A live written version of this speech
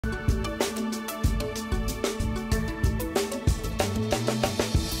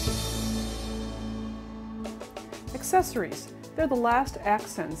Accessories. They're the last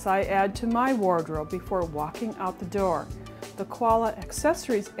accents I add to my wardrobe before walking out the door. The Koala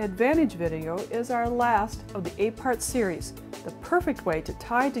Accessories Advantage video is our last of the 8-part series, the perfect way to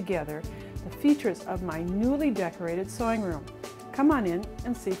tie together the features of my newly decorated sewing room. Come on in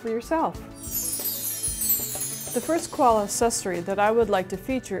and see for yourself. The first Koala accessory that I would like to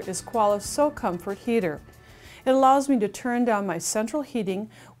feature is Koala's Sew Comfort Heater. It allows me to turn down my central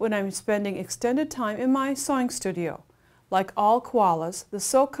heating when I'm spending extended time in my sewing studio. Like all koalas, the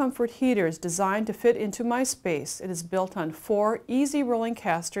Sew Comfort Heater is designed to fit into my space. It is built on 4 easy rolling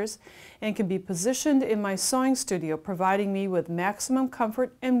casters and can be positioned in my sewing studio, providing me with maximum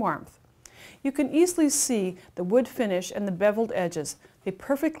comfort and warmth. You can easily see the wood finish and the beveled edges. They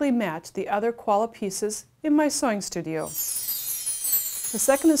perfectly match the other koala pieces in my sewing studio. The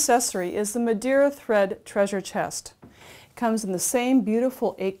second accessory is the Madeira Thread Treasure Chest. It comes in the same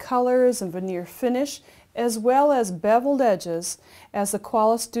beautiful 8 colors and veneer finish, as well as beveled edges as the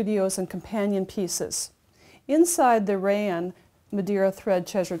Koala Studios and companion pieces. Inside the rayon Madeira Thread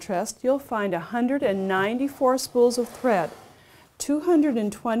Treasure Chest, you'll find 194 spools of thread,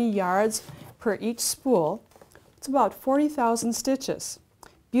 220 yards per each spool. It's about 40,000 stitches.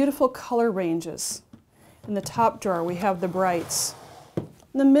 Beautiful color ranges. In the top drawer we have the brights.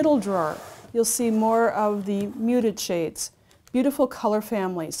 In the middle drawer you'll see more of the muted shades. Beautiful color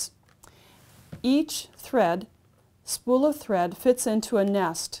families. Each spool of thread fits into a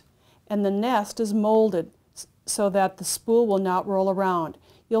nest, and the nest is molded so that the spool will not roll around.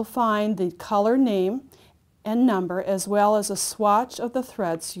 You'll find the color name and number as well as a swatch of the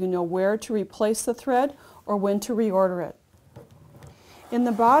thread so you know where to replace the thread or when to reorder it. In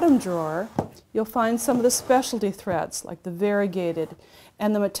the bottom drawer you'll find some of the specialty threads like the variegated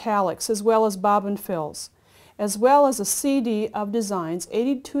and the metallics, as well as bobbin fills, as well as a CD of designs,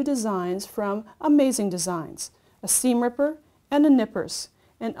 82 designs from Amazing Designs, a seam ripper and a nippers,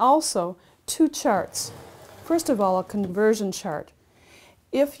 and also 2 charts. First of all, a conversion chart.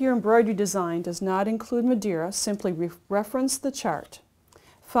 If your embroidery design does not include Madeira, simply reference the chart.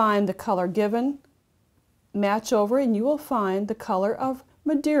 Find the color given, match over, and you will find the color of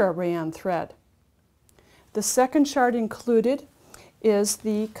Madeira rayon thread. The second chart included is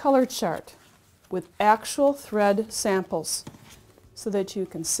the color chart with actual thread samples so that you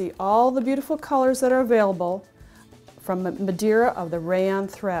can see all the beautiful colors that are available from Madeira of the rayon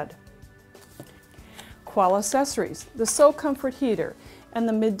thread. Koala accessories. The Sew Comfort Heater and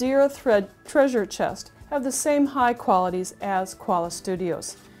the Madeira Thread Treasure Chest have the same high qualities as Koala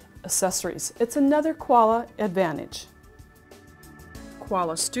Studios accessories. It's another Koala advantage.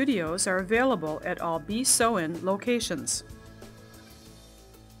 Koala Studios are available at all Be Sew-In locations.